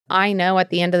I know at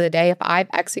the end of the day, if I've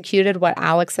executed what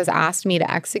Alex has asked me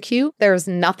to execute, there's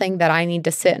nothing that I need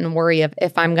to sit and worry of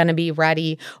if I'm going to be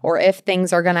ready or if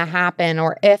things are going to happen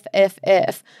or if,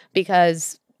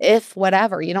 because if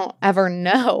whatever, you don't ever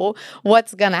know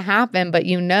what's going to happen, but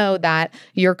you know that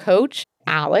your coach,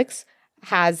 Alex,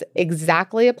 has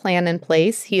exactly a plan in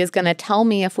place. He is going to tell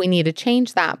me if we need to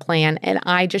change that plan, and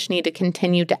I just need to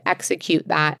continue to execute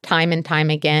that time and time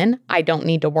again. I don't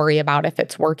need to worry about if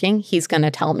it's working. He's going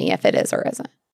to tell me if it is or isn't.